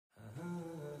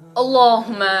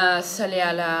Allahumma salli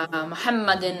ala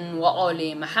Muhammadin wa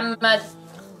ali Muhammad.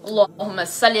 Allahumma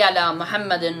salli ala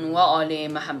Muhammadin wa ali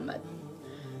Muhammad.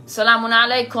 Salamun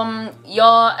alaykum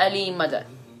ya Ali Mother.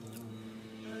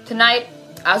 Tonight,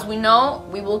 as we know,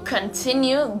 we will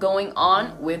continue going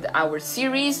on with our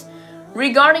series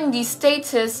regarding the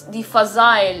status, the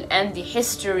Fazael, and the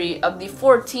history of the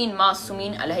 14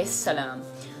 Masoomeen alayhi salam.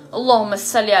 Allahumma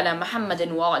salli ala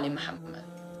Muhammadin wa ali Muhammad.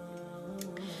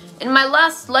 In my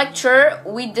last lecture,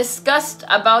 we discussed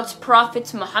about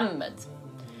Prophet Muhammad.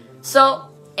 So,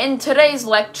 in today's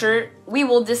lecture, we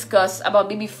will discuss about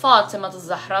Bibi Fatma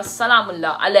Zahra s.a.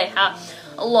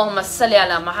 Allahumma salli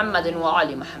ala Muhammadin wa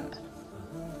ali Muhammad.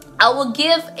 I will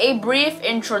give a brief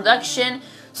introduction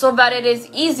so that it is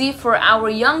easy for our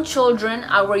young children,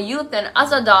 our youth and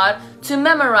Azadar to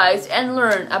memorize and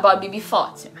learn about Bibi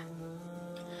Fatima.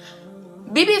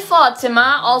 Bibi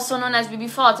Fatima, also known as Bibi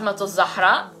Fatma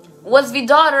Zahra, was the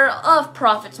daughter of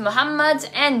Prophet Muhammad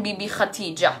and Bibi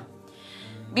Khadija.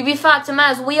 Bibi Fatima,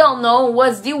 as we all know,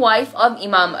 was the wife of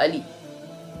Imam Ali.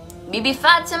 Bibi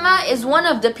Fatima is one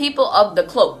of the people of the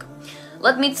cloak.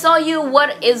 Let me tell you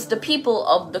what is the people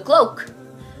of the cloak.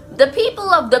 The people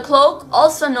of the cloak,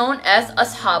 also known as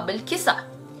Ashab al-Kisa.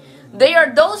 They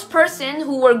are those persons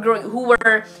who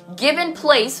were given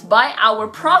place by our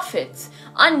Prophet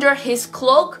under his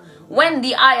cloak when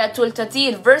the Ayatul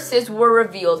Tatir verses were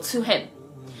revealed to him.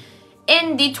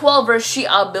 In the 12 verse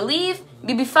Shia belief,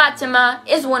 Bibi Fatima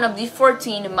is one of the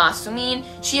 14 Masoomeen.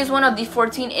 She is one of the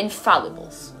 14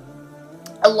 infallibles.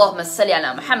 Allahumma salli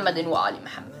ala Muhammadin wa ali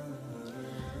Muhammad.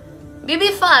 Bibi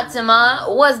Fatima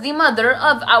was the mother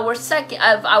of our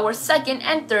second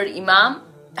and third Imam,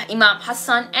 Imam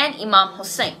Hassan and Imam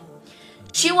Husain.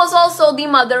 She was also the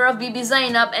mother of Bibi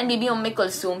Zainab and Bibi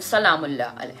Kulthum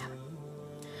salamullah alayha.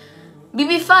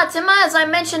 Bibi Fatima, as I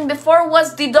mentioned before,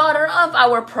 was the daughter of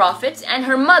our Prophet, and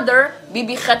her mother,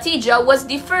 Bibi Khadija, was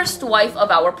the first wife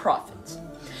of our Prophet.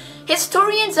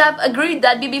 Historians have agreed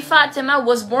that Bibi Fatima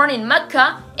was born in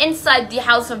Mecca inside the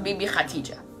house of Bibi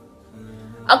Khadija.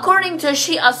 According to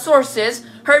Shia sources,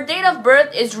 her date of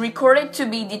birth is recorded to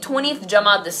be the 20th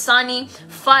Jamad al-Thani,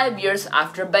 5 years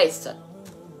after Baysat.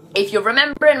 If you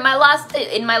remember in my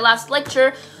last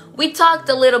lecture, we talked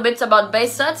a little bit about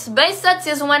Baysat. Baysat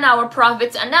is when our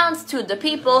Prophet announced to the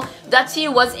people that he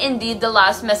was indeed the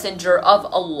last messenger of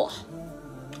Allah.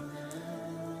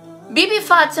 Bibi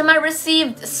Fatima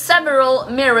received several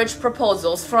marriage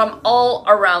proposals from all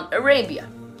around Arabia.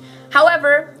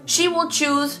 However, she will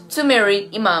choose to marry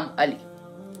Imam Ali.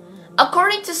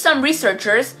 According to some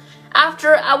researchers,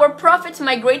 after our Prophet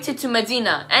migrated to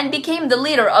Medina and became the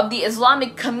leader of the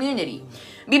Islamic community,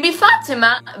 Bibi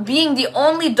Fatima, being the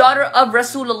only daughter of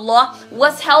Rasulullah,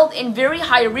 was held in very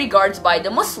high regards by the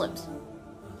Muslims.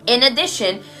 In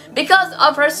addition, because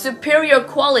of her superior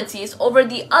qualities over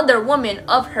the other women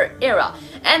of her era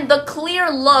and the clear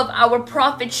love our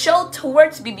Prophet showed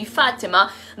towards Bibi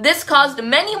Fatima, this caused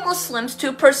many Muslims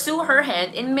to pursue her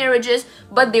hand in marriages,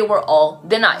 but they were all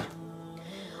denied.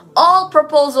 All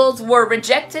proposals were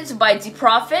rejected by the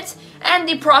Prophet, and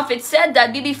the Prophet said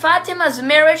that Bibi Fatima's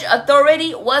marriage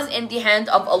authority was in the hand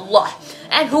of Allah,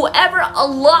 and whoever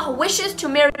Allah wishes to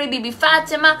marry Bibi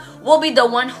Fatima will be the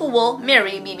one who will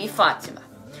marry Bibi Fatima.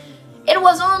 It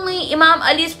was only Imam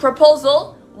Ali's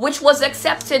proposal which was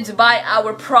accepted by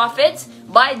our Prophet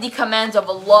by the command of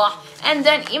Allah, and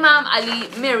then Imam Ali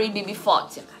married Bibi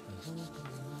Fatima.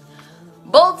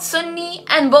 Both Sunni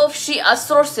and both Shia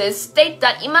sources state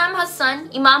that Imam Hassan,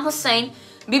 Imam Husain,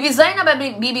 Bibi Zainab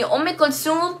and Bibi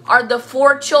Kulthum are the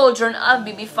 4 children of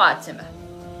Bibi Fatima.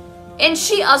 In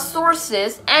Shia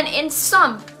sources and in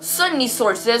some Sunni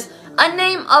sources, a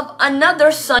name of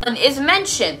another son is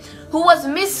mentioned who was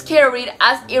miscarried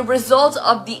as a result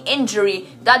of the injury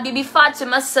that Bibi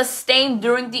Fatima sustained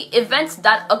during the events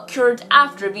that occurred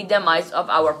after the demise of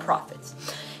our Prophet.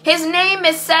 His name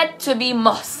is said to be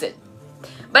Mohd.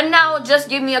 But now, just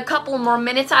give me a couple more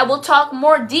minutes. I will talk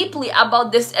more deeply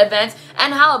about this event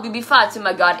and how Bibi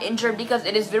Fatima got injured, because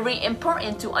it is very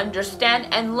important to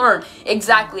understand and learn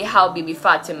exactly how Bibi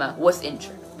Fatima was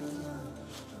injured.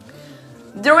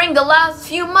 During the last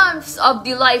few months of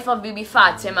the life of Bibi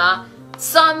Fatima,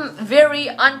 some very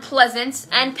unpleasant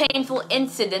and painful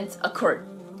incidents occurred.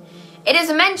 It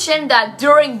is mentioned that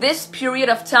during this period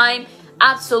of time,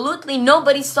 absolutely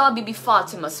nobody saw Bibi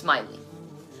Fatima smiling.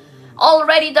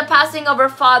 Already the passing of her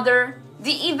father,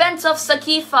 the events of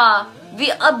Saqifa,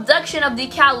 the abduction of the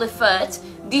Caliphate,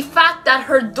 the fact that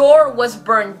her door was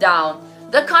burned down,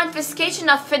 the confiscation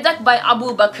of Fidak by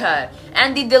Abu Bakr,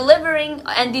 and the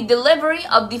delivery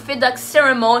of the Fidak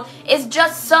ceremony is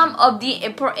just some of the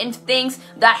important things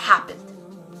that happened.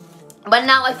 But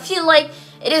now I feel like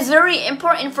it is very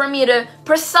important for me to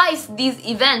precise these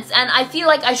events, and I feel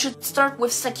like I should start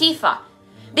with Saqifa,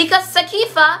 because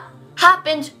Saqifa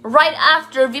happened right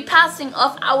after the passing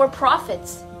of our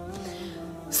prophets.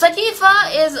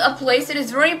 Saqifa is a place, it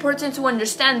is very important to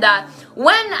understand that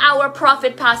when our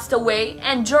prophet passed away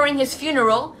and during his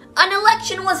funeral, an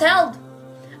election was held.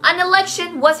 An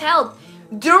election was held.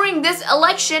 During this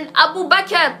election, Abu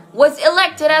Bakr was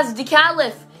elected as the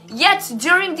caliph. Yet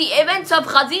during the events of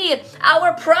Ghadir,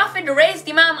 our prophet raised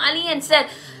Imam Ali and said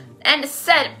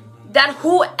that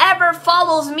whoever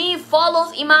follows me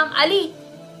follows Imam Ali.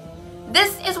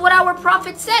 This is what our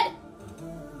prophet said.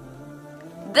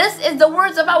 This is the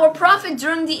words of our prophet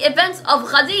during the events of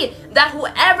Ghadir, that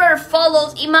whoever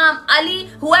follows Imam Ali,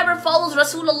 whoever follows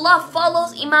Rasulullah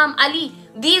follows Imam Ali.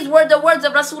 These were the words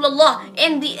of Rasulullah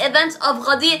in the events of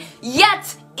Ghadir.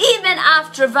 Yet, even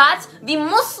after that, the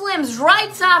Muslims,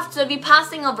 right after the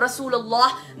passing of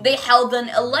Rasulullah, they held an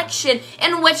election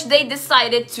in which they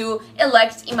decided to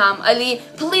elect Imam Ali.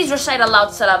 Please recite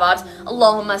aloud salawat.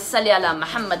 Allahumma salli ala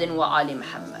Muhammadin wa ali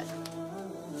Muhammad.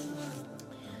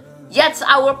 Yet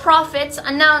our Prophet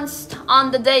announced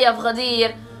on the day of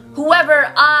Ghadir,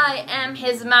 whoever I am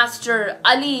his master,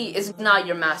 Ali is not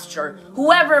your master.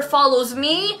 Whoever follows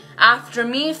me, after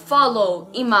me, follow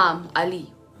Imam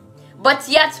Ali. But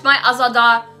yet, my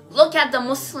Azadar, look at the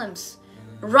Muslims.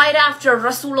 Right after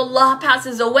Rasulullah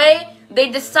passes away, they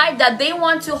decide that they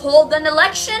want to hold an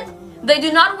election. They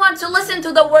do not want to listen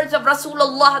to the words of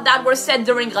Rasulullah that were said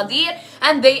during Ghadir,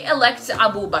 and they elect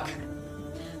Abu Bakr.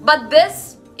 But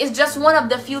this is just one of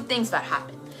the few things that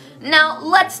happened. Now,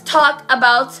 let's talk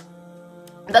about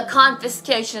the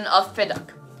confiscation of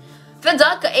Fidak.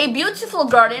 Fidak, a beautiful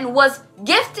garden, was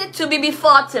gifted to Bibi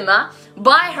Fatima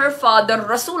by her father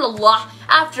Rasulullah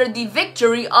after the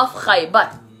victory of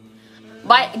Khaybar.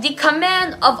 By the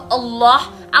command of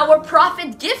Allah, our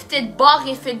Prophet gifted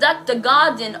Baghi Fidak, the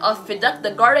garden of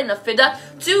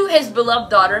Fidak, to his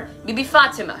beloved daughter Bibi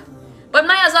Fatima. But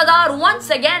my Azadar, once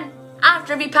again,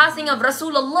 after the passing of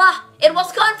Rasulullah, it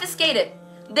was confiscated.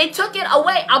 They took it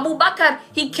away. Abu Bakr,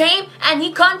 he came and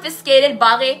he confiscated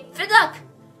Baghi Fidak.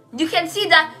 You can see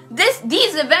that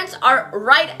these events are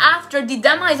right after the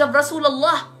demise of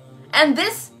Rasulullah. And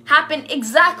this happened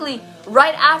exactly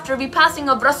right after the passing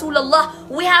of Rasulullah.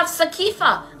 We have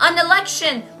Saqifa, an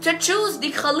election to choose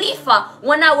the Khalifa,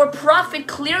 when our Prophet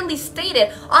clearly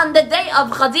stated on the day of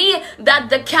Ghadir that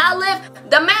the Caliph,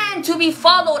 the man to be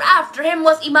followed after him,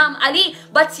 was Imam Ali.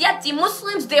 But yet the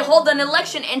Muslims, they hold an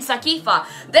election in Saqifa.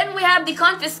 Then we have the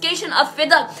confiscation of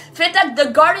Fidak. Fidak,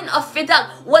 the garden of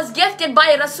Fidak, was gifted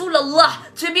by Rasulullah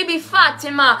to Bibi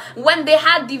Fatima when they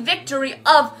had the victory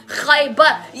of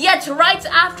Khaybar. Yet right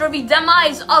after the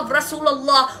demise of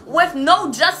Rasulullah, with no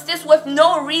justice, with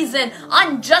no reason,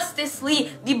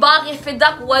 unjustly, the Baghi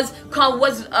Fidak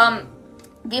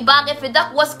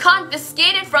was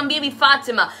confiscated from Bibi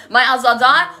Fatima. My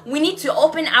Azadar, we need to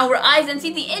open our eyes and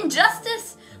see the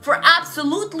injustice for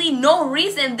absolutely no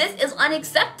reason. This is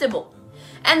unacceptable.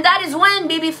 And that is when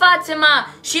Bibi Fatima,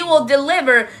 she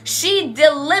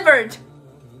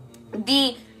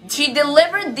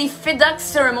delivered the Fidak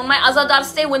ceremony. My Azadar,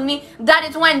 stay with me. That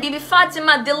is when Bibi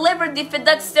Fatima delivered the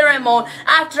Fidak ceremony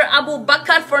after Abu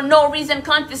Bakr for no reason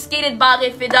confiscated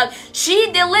Baghi Fidak. She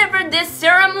delivered this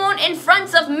ceremony in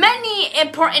front of many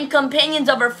important companions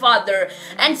of her father,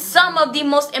 and some of the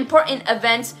most important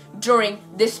events during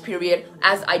this period,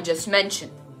 as I just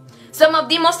mentioned. Some of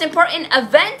the most important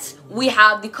events, we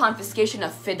have the confiscation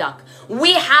of Fidak.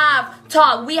 We have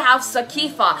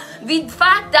Saqifa, the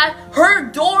fact that her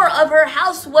door of her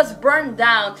house was burned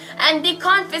down, and the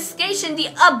confiscation, the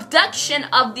abduction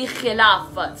of the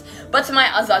Khilafat. But my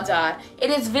Azadar, it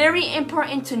is very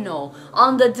important to know,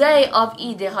 on the day of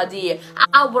Eid Ghadir,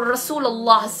 our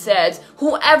Rasulullah said,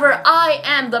 whoever I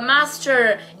am the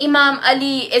master, Imam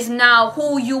Ali is now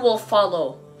who you will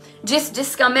follow.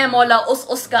 Jiska me mola,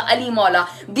 uska Ali mola.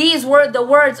 These were the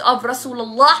words of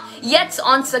Rasulullah. Yet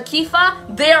on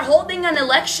Saqifa, they are holding an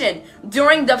election.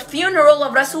 During the funeral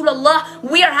of Rasulullah,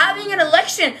 we are having an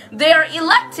election. They are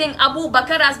electing Abu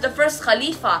Bakr as the first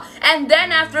Khalifa. And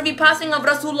then after the passing of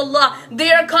Rasulullah,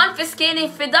 they are confiscating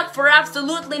Fidak for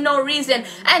absolutely no reason.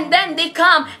 And then they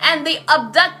come and they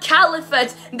abduct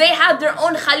Caliphate. They have their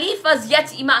own Khalifas.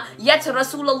 Yet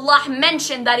Rasulullah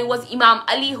mentioned that it was Imam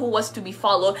Ali who was to be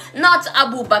followed, not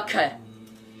Abu Bakr.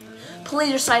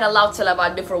 Please recite aloud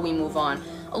salawat before we move on.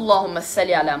 Allahumma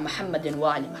salli ala Muhammadin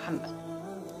wa ali Muhammad.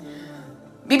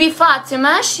 Bibi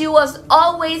Fatima, she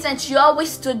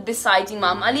always stood beside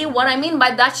Imam Ali. What I mean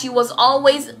by that, she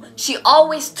always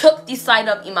took the side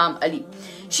of Imam Ali.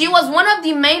 She was one of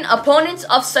the main opponents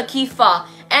of Saqifa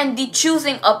and the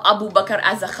choosing of Abu Bakr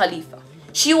as a Khalifa.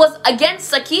 She was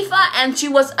against Saqifa and she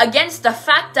was against the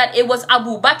fact that it was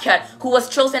Abu Bakr who was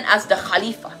chosen as the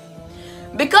Khalifa.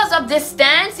 Because of this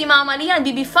stance, Imam Ali and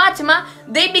Bibi Fatima,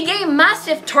 they became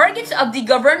massive targets of the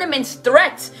government's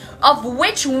threats, of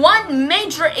which one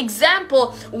major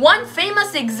example, one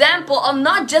famous example of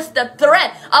not just the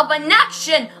threat of an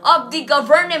action of the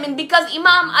government, because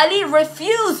Imam Ali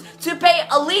refused to pay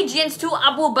allegiance to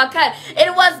Abu Bakr.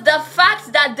 It was the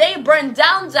fact that they burned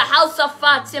down the house of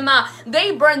Fatima,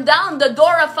 they burned down the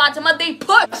door of Fatima, they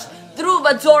pushed through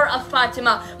the door of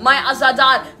Fatima. My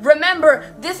Azadar,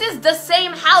 remember, this is the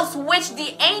same house which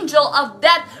the angel of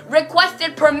death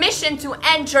requested permission to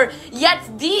enter. Yet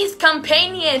these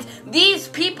companions, these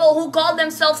people who call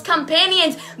themselves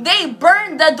companions, they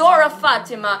burned the door of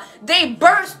Fatima. They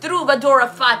burst through the door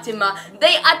of Fatima.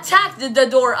 They attacked the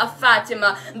door of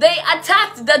Fatima. They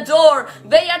attacked the door.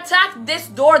 They attacked this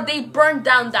door. They burned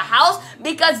down the house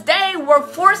because they were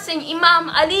forcing Imam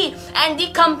Ali and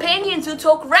the companions who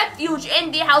took refuge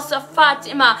in the house of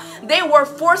Fatima. They were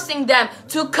forcing them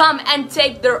to come and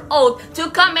take their oath,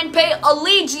 to come and pay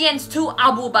allegiance to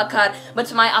Abu Bakr.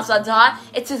 But my Azadar,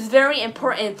 it is very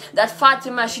important that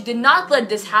Fatima, she did not let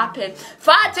this happen.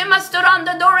 Fatima stood on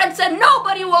the door and said,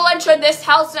 nobody will enter this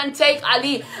house and take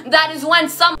Ali. That is when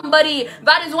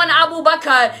Abu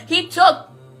Bakr, he took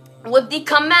with the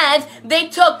command,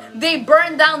 they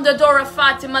burned down the door of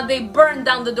Fatima, they burned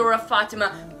down the door of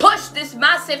Fatima, pushed this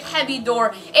massive heavy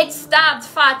door, it stabbed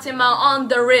Fatima on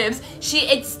the ribs,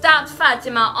 it stabbed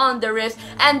Fatima on the ribs,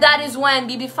 and that is when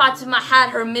Bibi Fatima had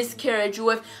her miscarriage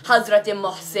with Hazrat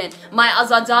Mohsin. My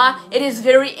Azadar, it is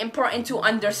very important to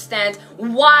understand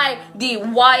why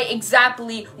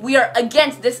exactly we are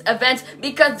against this event,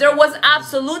 because there was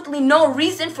absolutely no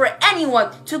reason for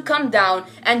anyone to come down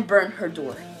and burn her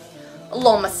door.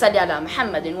 Allahumma salli ala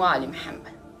Muhammadin wa ali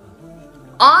Muhammad.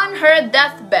 On her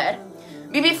deathbed,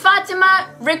 Bibi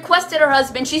Fatima requested her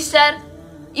husband, she said,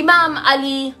 Imam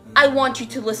Ali, I want you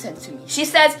to listen to me. She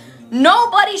says,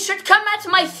 nobody should come at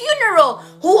my funeral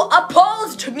who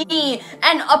opposed me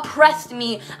and oppressed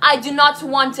me. I do not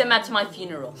want him at my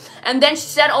funeral. And then she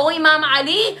said, oh Imam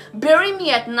Ali, bury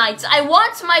me at night. I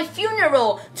want my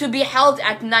funeral to be held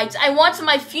at night. I want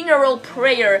my funeral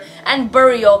prayer and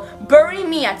burial. Bury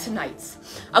me at night.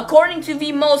 According to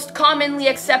the most commonly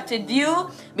accepted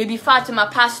view, Bibi Fatima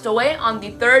passed away on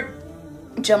the 3rd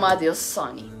Jamadi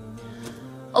al-Sani.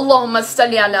 Allahumma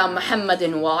salli ala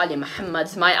Muhammadin wa ali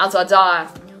Muhammad. My Azadar,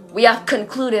 we have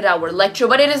concluded our lecture,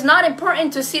 but it is not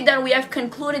important to see that we have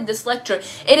concluded this lecture.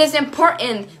 It is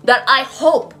important that I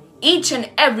hope each and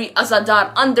every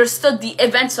Azadar understood the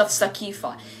events of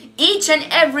Saqifa. Each and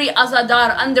every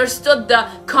Azadar understood the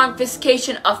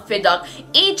confiscation of Fidak.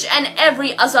 Each and every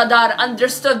Azadar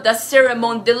understood the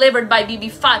ceremony delivered by Bibi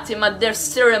Fatima, their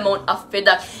ceremony of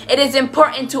Fidak. It is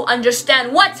important to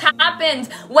understand what happened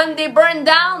when they burned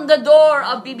down the door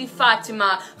of Bibi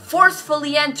Fatima,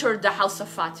 forcefully entered the house of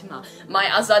Fatima. My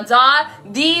Azadar,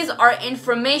 these are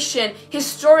information,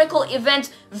 historical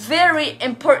events, very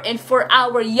important for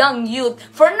our young youth,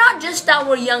 for not just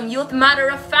our young youth, matter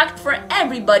of fact for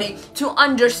everybody to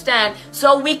understand,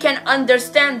 so we can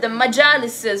understand the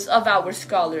majalises of our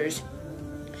scholars.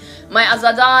 My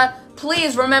Azadar,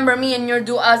 please remember me in your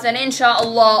du'as, and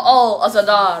inshallah all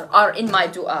Azadar are in my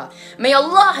du'a. May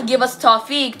Allah give us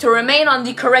tawfiq to remain on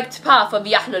the correct path of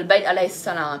Ahlul Bayt alayhi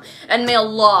salam, and may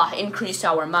Allah increase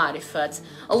our ma'rifat.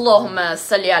 Allahumma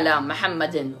salli ala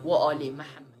Muhammadin wa ali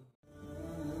Muhammad.